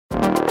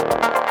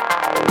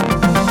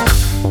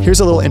Here's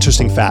a little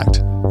interesting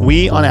fact.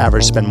 We, on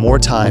average, spend more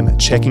time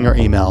checking our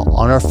email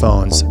on our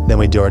phones than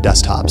we do our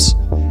desktops.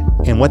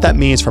 And what that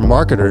means for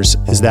marketers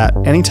is that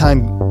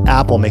anytime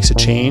Apple makes a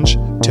change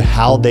to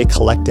how they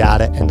collect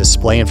data and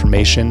display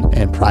information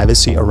and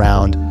privacy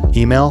around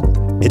email,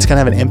 it's going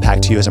to have an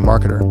impact to you as a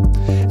marketer.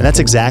 And that's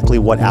exactly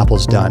what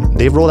Apple's done.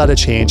 They've rolled out a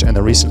change in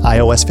the recent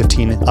iOS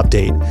 15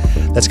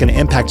 update that's going to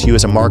impact you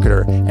as a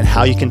marketer and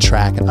how you can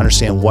track and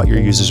understand what your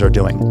users are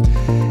doing.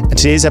 In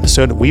today's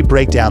episode, we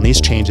break down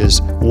these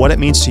changes, what it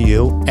means to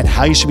you, and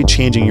how you should be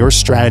changing your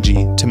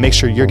strategy to make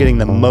sure you're getting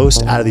the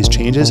most out of these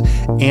changes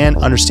and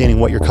understanding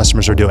what your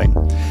customers are doing.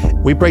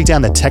 We break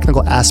down the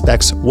technical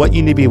aspects, what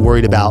you need to be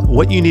worried about,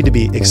 what you need to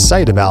be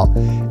excited about,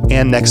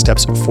 and next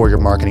steps for your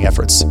marketing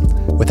efforts.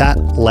 With that,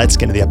 let's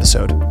get into the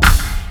episode.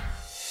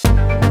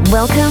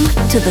 Welcome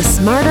to the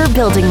Smarter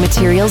Building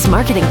Materials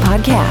Marketing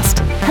Podcast,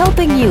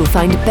 helping you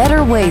find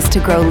better ways to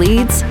grow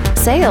leads,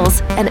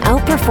 sales, and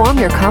outperform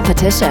your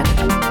competition.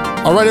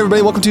 All right,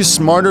 everybody, welcome to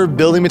Smarter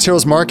Building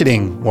Materials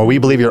Marketing, where we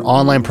believe your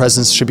online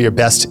presence should be your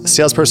best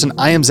salesperson.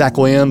 I am Zach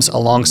Williams,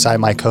 alongside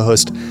my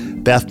co-host,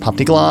 Beth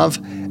Popnikolov,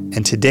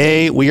 and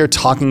today we are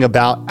talking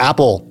about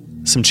Apple.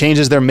 Some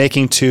changes they're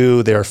making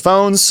to their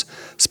phones,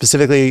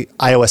 specifically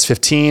iOS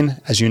 15.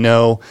 As you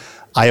know,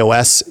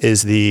 iOS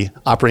is the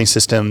operating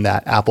system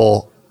that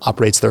Apple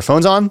operates their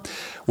phones on,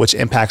 which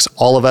impacts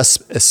all of us,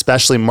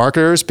 especially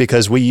marketers,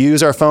 because we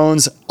use our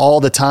phones all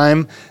the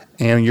time.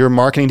 And you're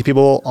marketing to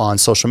people on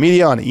social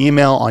media, on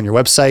email, on your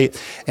website,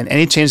 and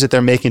any change that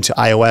they're making to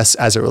iOS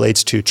as it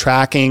relates to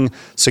tracking,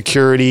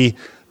 security,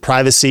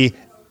 privacy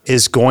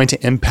is going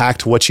to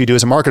impact what you do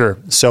as a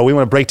marketer. So we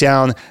want to break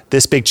down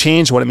this big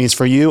change, what it means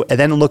for you, and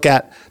then look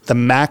at the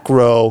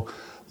macro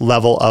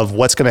level of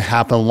what's going to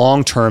happen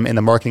long-term in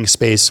the marketing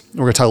space.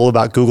 We're going to talk a little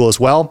about Google as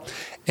well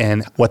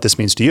and what this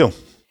means to you.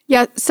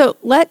 Yeah, so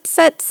let's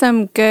set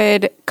some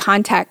good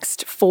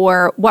context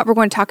for what we're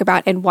going to talk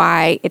about and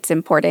why it's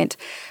important.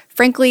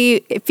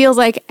 Frankly, it feels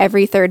like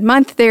every third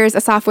month there's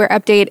a software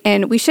update,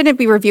 and we shouldn't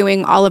be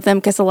reviewing all of them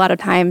because a lot of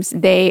times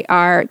they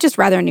are just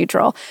rather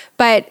neutral.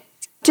 But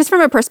just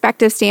from a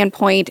perspective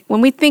standpoint, when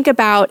we think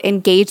about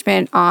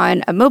engagement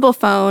on a mobile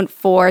phone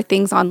for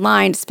things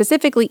online,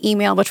 specifically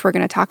email, which we're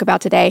going to talk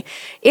about today,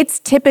 it's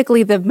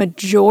typically the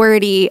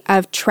majority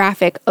of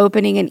traffic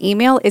opening an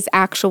email is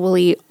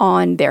actually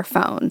on their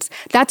phones.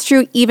 That's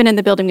true even in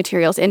the building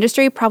materials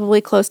industry. Probably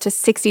close to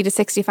 60 to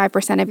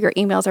 65% of your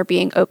emails are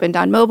being opened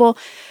on mobile.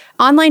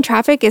 Online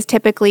traffic is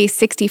typically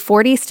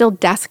 60-40, still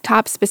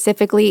desktop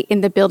specifically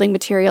in the building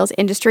materials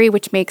industry,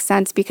 which makes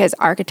sense because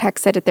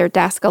architects sit at their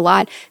desk a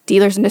lot.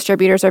 Dealers and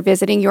distributors are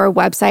visiting your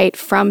website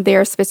from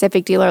their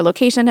specific dealer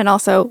location. And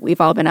also,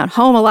 we've all been at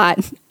home a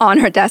lot on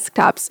our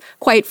desktops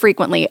quite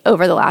frequently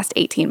over the last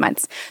 18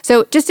 months.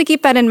 So just to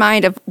keep that in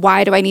mind of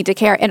why do I need to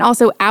care? And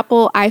also,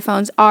 Apple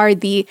iPhones are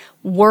the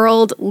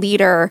world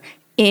leader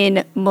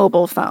in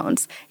mobile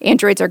phones.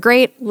 Androids are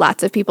great.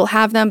 Lots of people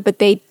have them, but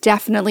they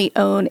definitely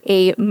own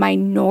a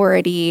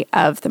minority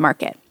of the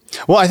market.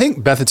 Well, I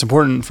think, Beth, it's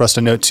important for us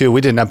to note, too, we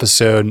did an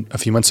episode a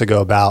few months ago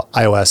about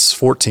iOS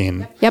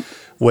 14,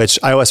 which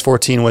iOS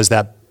 14 was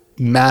that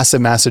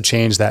massive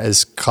change that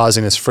is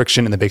causing this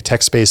friction in the big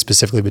tech space,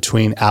 specifically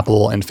between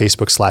Apple and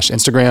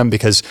Facebook/Instagram,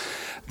 because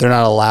they're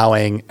not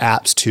allowing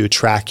apps to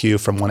track you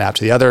from one app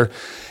to the other.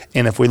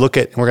 And if we look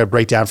at, and we're going to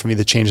break down for me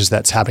the changes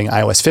that's happening in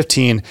iOS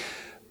 15,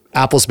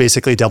 Apple's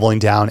basically doubling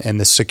down in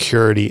the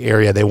security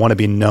area. They want to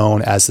be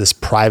known as this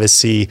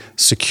privacy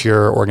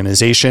secure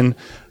organization,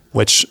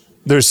 which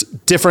there's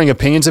differing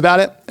opinions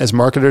about it. As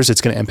marketers, it's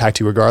going to impact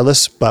you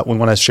regardless, but we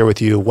want to share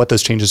with you what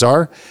those changes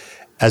are,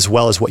 as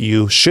well as what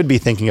you should be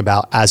thinking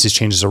about as these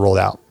changes are rolled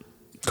out.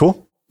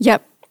 Cool?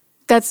 Yep.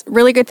 That's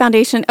really good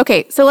foundation.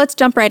 Okay, so let's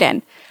jump right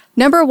in.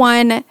 Number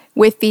one,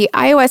 with the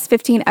iOS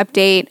 15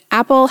 update,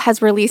 Apple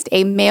has released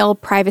a mail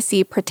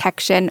privacy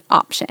protection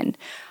option.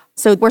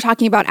 So we're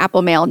talking about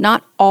Apple Mail,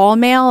 not all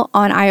mail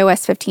on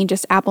iOS 15,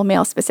 just Apple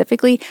Mail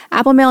specifically.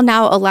 Apple Mail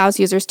now allows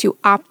users to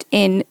opt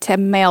in to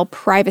mail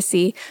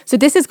privacy. So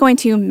this is going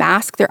to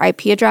mask their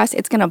IP address.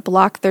 It's going to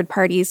block third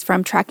parties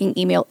from tracking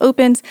email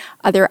opens,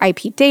 other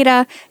IP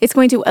data. It's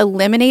going to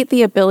eliminate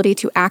the ability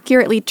to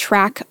accurately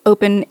track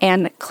open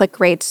and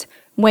click rates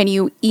when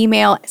you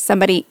email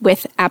somebody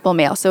with Apple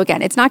Mail. So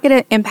again, it's not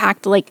going to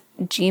impact like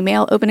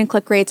Gmail open and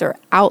click rates or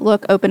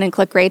Outlook open and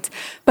click rates,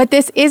 but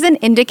this is an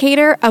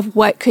indicator of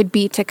what could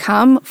be to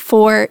come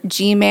for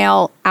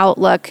Gmail,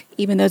 Outlook,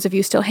 even those of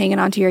you still hanging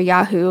on to your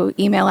Yahoo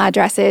email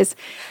addresses.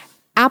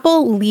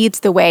 Apple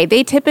leads the way.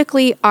 They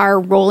typically are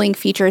rolling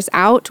features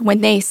out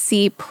when they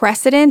see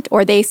precedent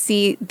or they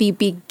see the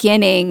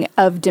beginning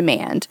of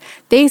demand.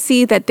 They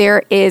see that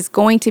there is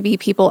going to be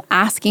people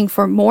asking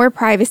for more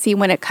privacy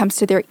when it comes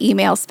to their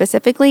email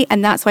specifically,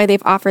 and that's why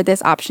they've offered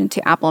this option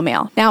to Apple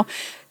Mail. Now,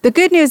 the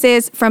good news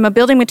is, from a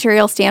building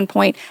material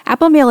standpoint,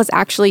 Apple Mail is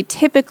actually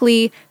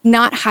typically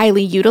not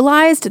highly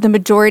utilized. The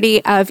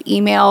majority of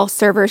email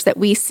servers that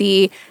we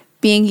see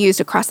being used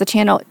across the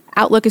channel,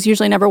 Outlook is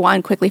usually number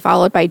one, quickly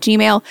followed by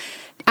Gmail.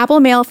 Apple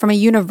Mail, from a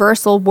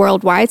universal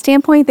worldwide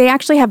standpoint, they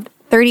actually have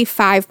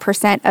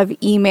 35% of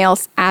email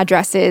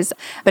addresses.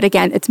 But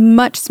again, it's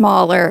much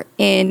smaller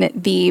in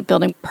the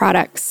building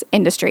products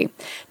industry.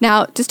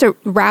 Now, just to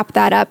wrap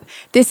that up,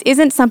 this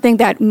isn't something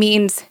that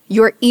means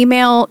your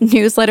email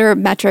newsletter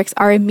metrics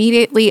are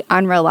immediately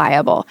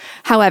unreliable.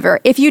 However,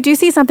 if you do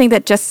see something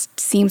that just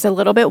seems a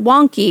little bit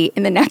wonky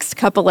in the next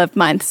couple of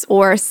months,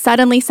 or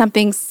suddenly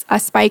a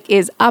spike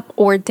is up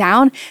or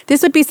down,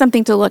 this would be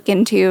something to look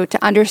into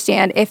to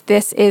understand if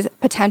this is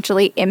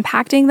potentially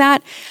impacting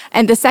that.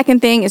 And the second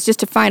thing is just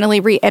to finally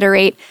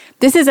reiterate,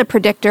 this is a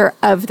predictor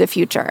of the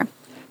future.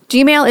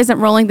 Gmail isn't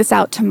rolling this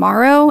out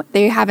tomorrow.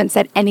 They haven't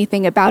said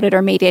anything about it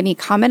or made any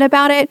comment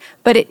about it,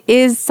 but it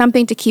is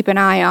something to keep an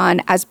eye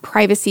on as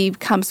privacy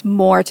comes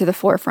more to the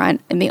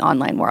forefront in the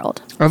online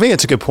world. I think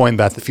it's a good point,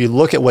 Beth. If you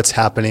look at what's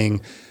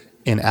happening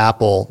in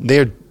Apple,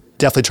 they're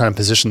definitely trying to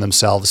position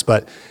themselves.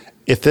 But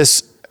if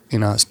this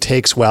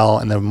takes well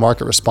and the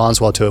market responds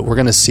well to it, we're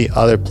going to see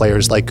other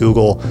players like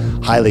Google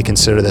highly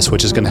consider this,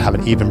 which is going to have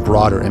an even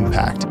broader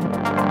impact.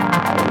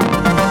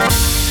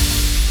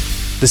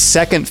 The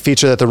second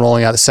feature that they're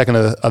rolling out, the second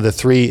of the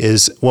three,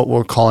 is what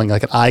we're calling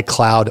like an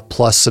iCloud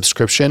Plus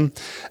subscription.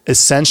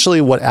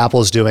 Essentially, what Apple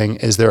is doing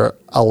is they're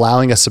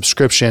allowing a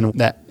subscription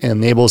that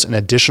enables an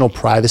additional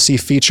privacy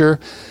feature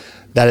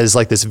that is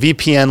like this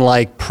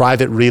VPN-like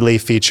private relay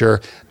feature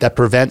that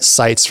prevents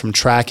sites from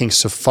tracking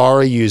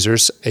Safari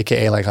users,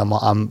 aka like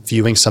I'm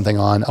viewing something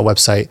on a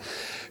website,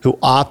 who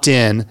opt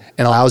in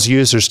and allows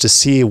users to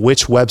see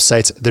which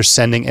websites they're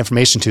sending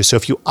information to. So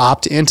if you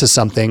opt into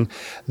something,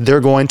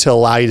 they're going to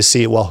allow you to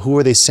see, well, who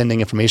are they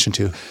sending information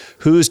to?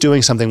 Who's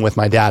doing something with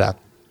my data?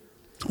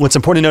 What's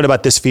important to note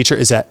about this feature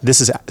is that this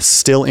is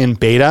still in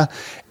beta,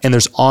 and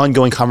there's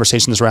ongoing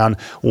conversations around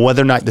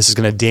whether or not this is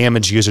going to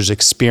damage users'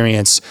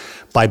 experience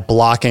by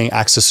blocking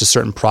access to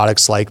certain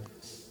products like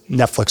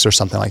Netflix or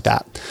something like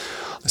that.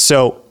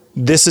 So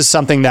this is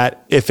something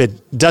that if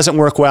it doesn't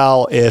work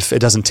well, if it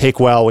doesn't take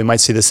well, we might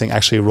see this thing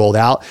actually rolled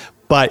out.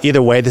 But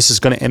either way, this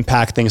is going to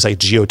impact things like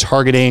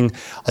geo-targeting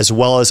as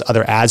well as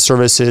other ad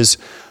services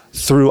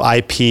through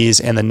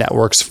IPs and the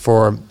networks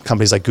for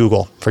companies like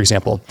Google, for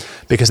example,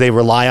 because they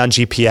rely on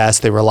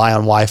GPS, they rely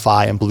on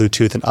Wi-Fi and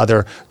Bluetooth and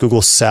other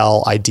Google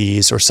cell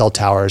IDs or cell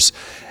towers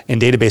and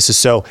databases.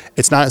 So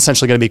it's not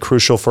essentially going to be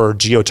crucial for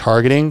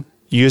geo-targeting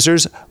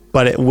users,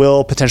 but it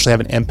will potentially have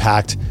an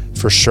impact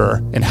for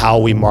sure in how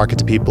we market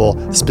to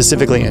people,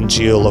 specifically in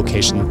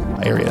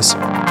geolocation areas.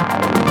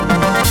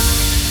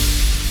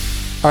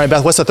 All right,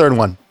 Beth, what's the third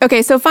one?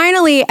 Okay, so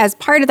finally, as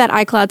part of that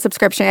iCloud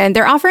subscription,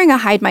 they're offering a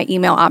hide my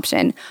email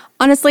option.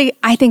 Honestly,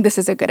 I think this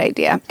is a good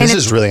idea. This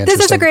is really interesting.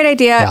 This is a great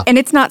idea, and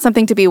it's not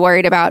something to be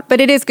worried about, but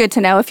it is good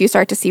to know if you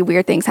start to see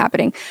weird things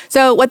happening.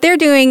 So what they're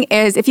doing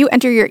is if you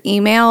enter your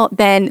email,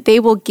 then they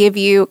will give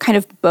you kind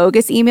of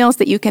bogus emails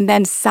that you can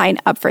then sign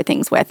up for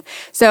things with.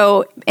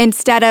 So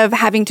instead of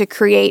having to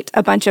create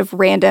a bunch of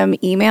random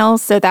emails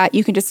so that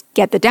you can just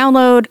get the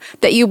download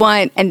that you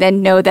want and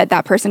then know that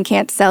that person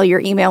can't sell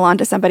your email on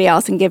to somebody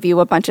else and give you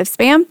a bunch of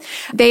spam,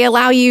 they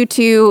allow you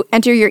to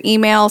enter your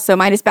email. So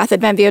mine is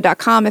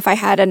beth@venveo.com. If I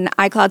had an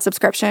iCloud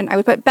subscription, I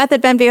would put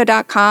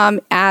beth@venveo.com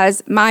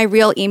as my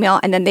real email,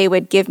 and then they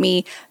would give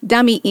me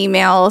dummy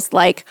emails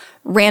like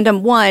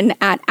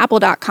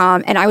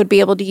random1@apple.com, and I would be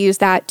able to use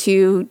that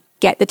to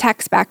get the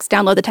tech specs,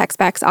 download the tech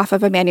specs off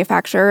of a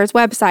manufacturer's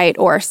website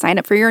or sign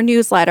up for your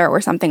newsletter or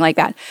something like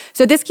that.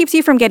 So this keeps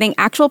you from getting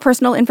actual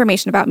personal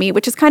information about me,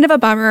 which is kind of a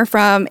bummer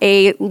from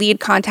a lead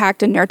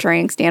contact and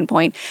nurturing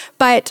standpoint.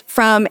 But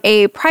from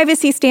a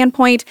privacy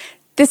standpoint,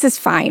 this is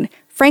fine.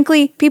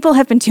 Frankly, people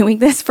have been doing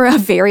this for a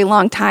very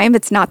long time.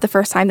 It's not the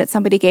first time that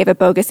somebody gave a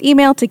bogus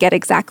email to get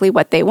exactly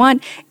what they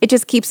want. It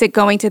just keeps it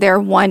going to their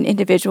one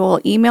individual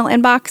email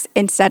inbox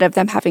instead of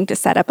them having to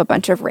set up a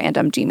bunch of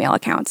random Gmail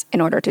accounts in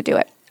order to do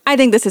it. I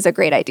think this is a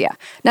great idea.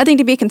 Nothing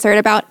to be concerned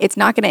about. It's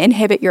not going to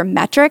inhibit your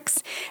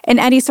metrics in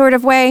any sort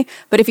of way.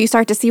 But if you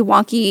start to see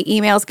wonky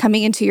emails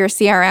coming into your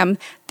CRM,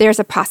 there's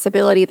a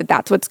possibility that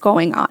that's what's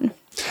going on.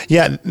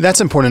 Yeah, that's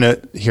important to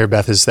note here,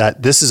 Beth, is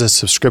that this is a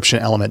subscription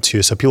element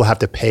too. So people have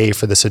to pay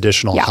for this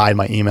additional hide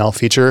my email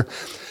feature.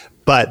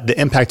 But the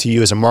impact to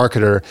you as a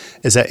marketer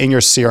is that in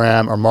your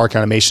CRM or market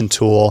automation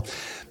tool,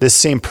 this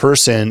same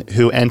person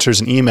who enters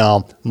an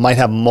email might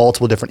have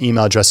multiple different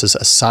email addresses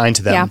assigned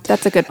to them. Yeah,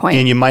 that's a good point.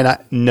 And you might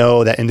not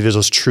know that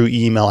individual's true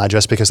email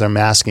address because they're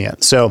masking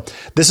it. So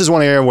this is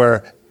one area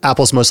where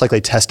Apple's most likely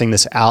testing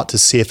this out to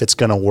see if it's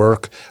going to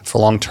work for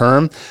long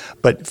term.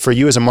 But for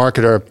you as a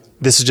marketer,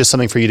 this is just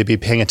something for you to be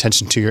paying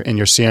attention to in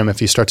your CRM.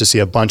 If you start to see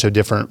a bunch of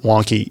different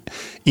wonky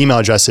email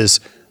addresses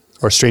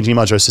or strange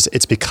email addresses,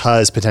 it's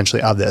because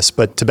potentially of this.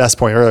 But to Beth's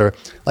point earlier,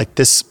 like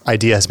this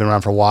idea has been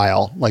around for a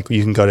while. Like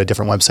you can go to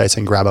different websites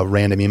and grab a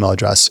random email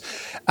address.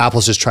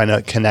 Apple's just trying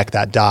to connect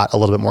that dot a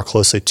little bit more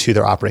closely to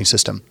their operating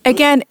system.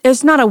 Again,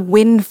 there's not a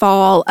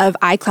windfall of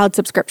iCloud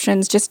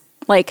subscriptions just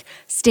like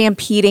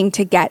stampeding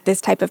to get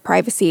this type of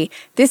privacy.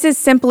 This is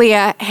simply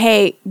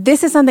hey,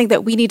 this is something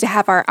that we need to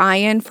have our eye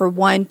in for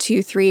 1,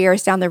 2, 3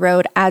 years down the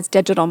road as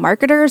digital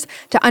marketers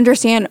to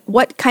understand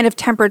what kind of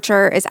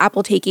temperature is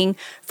Apple taking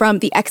from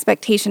the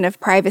expectation of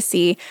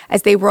privacy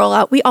as they roll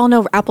out. We all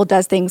know Apple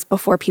does things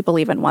before people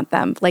even want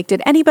them. Like,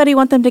 did anybody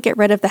want them to get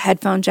rid of the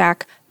headphone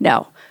jack?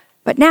 No.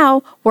 But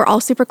now we're all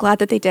super glad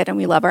that they did, and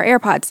we love our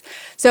AirPods.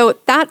 So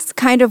that's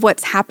kind of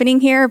what's happening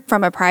here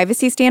from a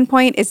privacy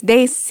standpoint, is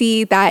they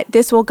see that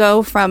this will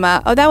go from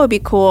oh, that would be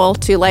cool,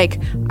 to like,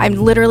 I'm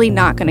literally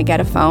not going to get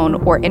a phone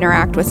or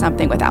interact with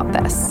something without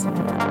this.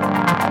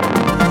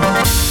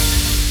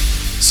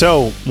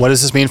 So what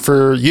does this mean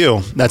for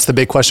you? That's the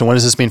big question. What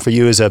does this mean for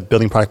you as a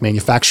building product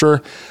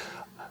manufacturer?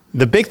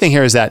 The big thing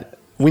here is that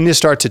we need to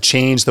start to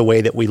change the way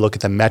that we look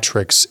at the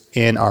metrics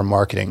in our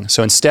marketing.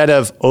 So instead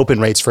of open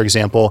rates, for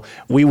example,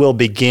 we will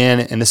begin,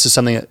 and this is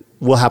something that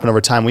will happen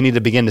over time, we need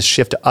to begin to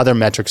shift to other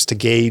metrics to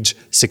gauge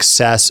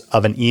success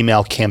of an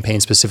email campaign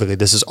specifically.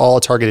 This is all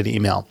targeted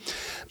email.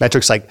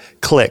 Metrics like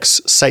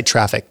clicks, site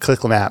traffic,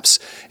 click maps,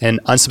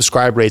 and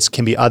unsubscribe rates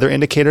can be other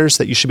indicators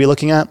that you should be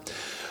looking at.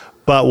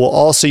 But we'll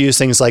also use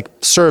things like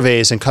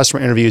surveys and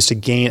customer interviews to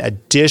gain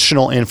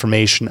additional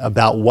information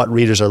about what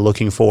readers are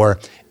looking for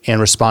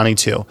and responding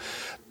to.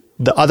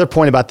 The other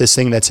point about this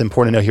thing that's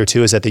important to know here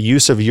too is that the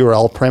use of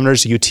URL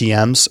parameters,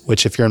 UTMs,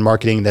 which if you're in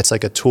marketing, that's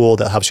like a tool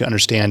that helps you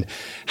understand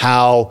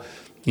how,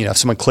 if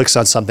someone clicks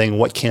on something,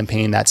 what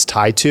campaign that's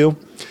tied to,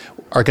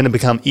 are going to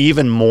become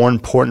even more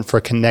important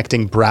for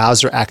connecting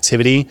browser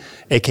activity,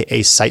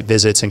 aka site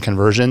visits and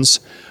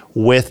conversions,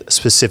 with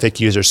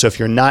specific users. So if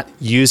you're not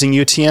using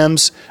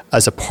UTMs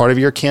as a part of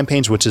your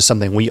campaigns, which is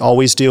something we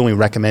always do and we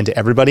recommend to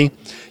everybody,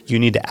 you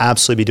need to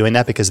absolutely be doing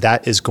that, because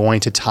that is going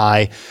to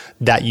tie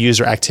that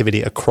user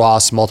activity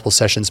across multiple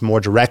sessions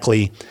more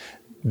directly,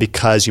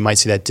 because you might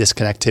see that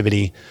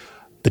disconnectivity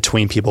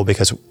between people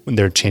because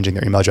they're changing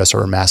their email address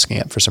or masking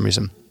it for some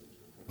reason.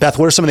 Beth,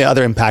 what are some of the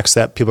other impacts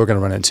that people are going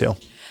to run into?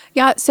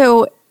 Yeah,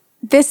 so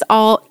this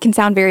all can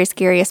sound very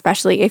scary,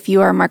 especially if you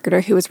are a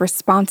marketer who is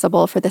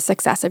responsible for the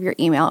success of your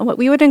email. And what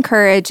we would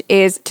encourage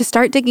is to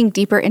start digging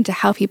deeper into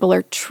how people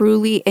are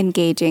truly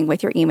engaging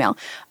with your email.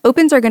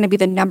 Opens are going to be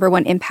the number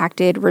one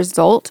impacted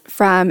result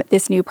from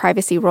this new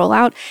privacy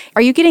rollout.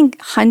 Are you getting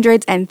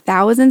hundreds and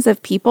thousands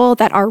of people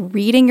that are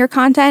reading your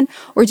content,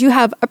 or do you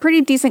have a pretty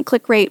decent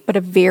click rate but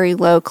a very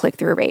low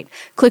click-through rate?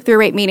 Click-through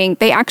rate meaning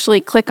they actually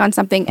click on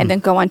something and then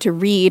go on to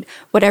read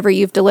whatever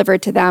you've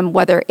delivered to them,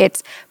 whether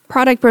it's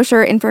product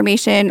brochure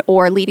information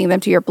or leading them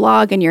to your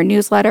blog and your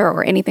newsletter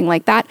or anything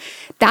like that.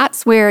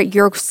 That's where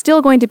you're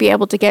still going to be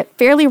able to get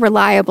fairly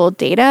reliable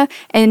data.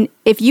 And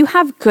if you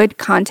have good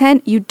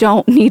content, you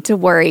don't need to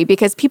worry,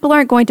 because people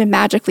aren't going to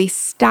magically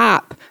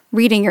stop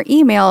reading your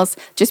emails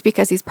just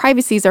because these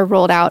privacies are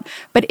rolled out.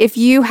 But if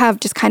you have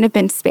just kind of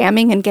been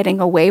spamming and getting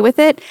away with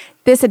it,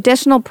 this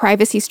additional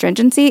privacy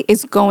stringency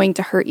is going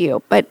to hurt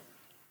you. But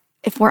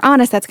if we're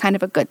honest, that's kind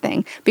of a good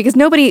thing, because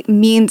nobody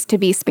means to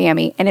be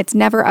spammy, and it's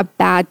never a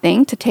bad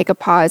thing to take a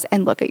pause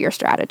and look at your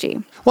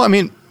strategy. Well, I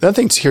mean, the other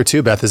thing here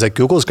too, Beth, is that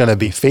Google's going to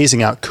be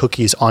phasing out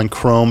cookies on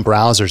Chrome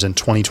browsers in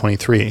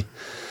 2023.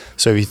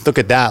 So if you look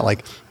at that,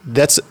 like,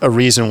 that's a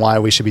reason why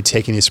we should be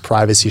taking these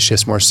privacy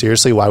shifts more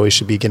seriously, why we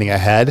should be getting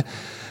ahead.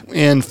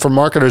 And for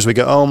marketers, we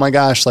go, oh my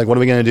gosh, like, what are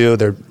we going to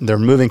do? They're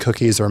moving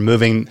cookies, they're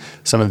moving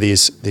some of the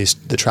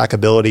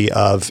trackability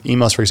of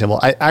emails, for example.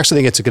 I actually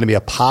think it's going to be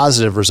a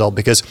positive result,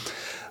 because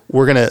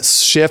we're going to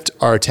shift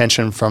our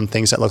attention from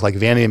things that look like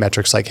vanity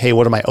metrics, like, hey,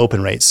 what are my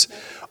open rates?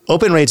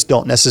 Open rates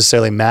don't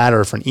necessarily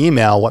matter for an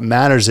email. What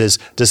matters is,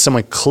 does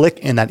someone click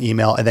in that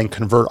email and then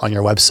convert on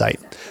your website?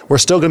 We're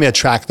still going to be able to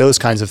track those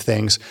kinds of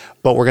things,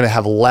 but we're going to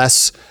have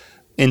less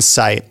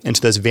insight into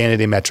those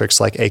vanity metrics,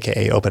 like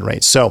AKA open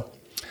rates. So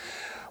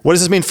what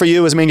does this mean for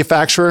you as a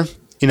manufacturer?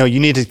 You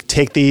need to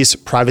take these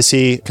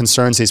privacy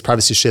concerns, these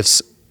privacy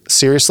shifts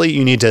seriously.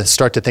 You need to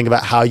start to think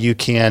about how you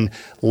can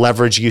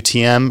leverage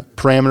UTM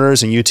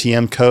parameters and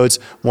UTM codes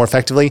more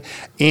effectively.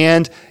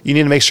 And you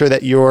need to make sure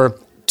that you're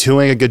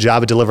doing a good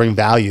job of delivering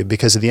value,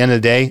 because at the end of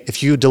the day,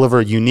 if you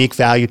deliver unique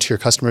value to your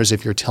customers,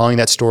 if you're telling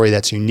that story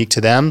that's unique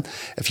to them,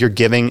 if you're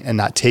giving and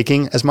not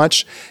taking as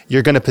much,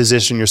 you're going to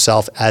position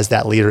yourself as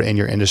that leader in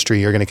your industry.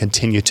 You're going to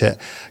continue to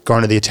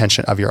garner the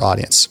attention of your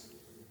audience.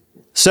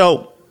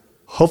 So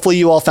hopefully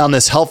you all found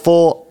this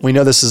helpful. We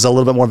know this is a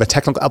little bit more of a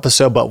technical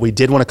episode, but we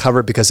did want to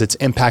cover it because it's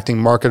impacting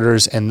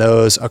marketers and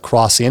those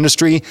across the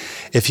industry.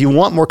 If you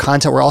want more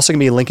content, we're also going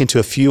to be linking to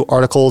a few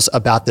articles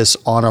about this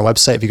on our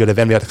website. If you go to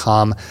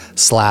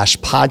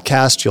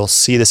venveo.com/podcast, you'll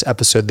see this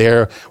episode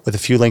there with a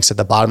few links at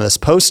the bottom of this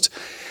post.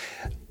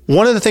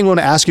 One other thing we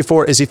want to ask you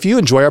for is, if you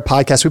enjoy our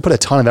podcast, we put a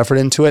ton of effort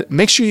into it.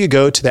 Make sure you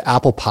go to the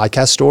Apple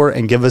Podcast Store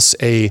and give us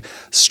a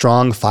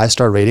strong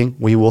 5-star rating.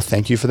 We will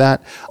thank you for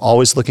that.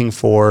 Always looking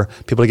for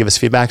people to give us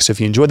feedback. So if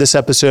you enjoyed this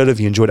episode, if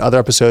you enjoyed other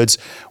episodes,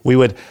 we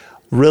would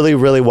really,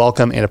 really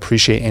welcome and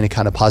appreciate any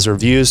kind of positive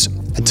reviews.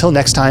 Until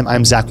next time,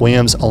 I'm Zach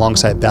Williams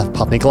alongside Beth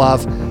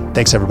Popnikolov.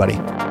 Thanks, everybody.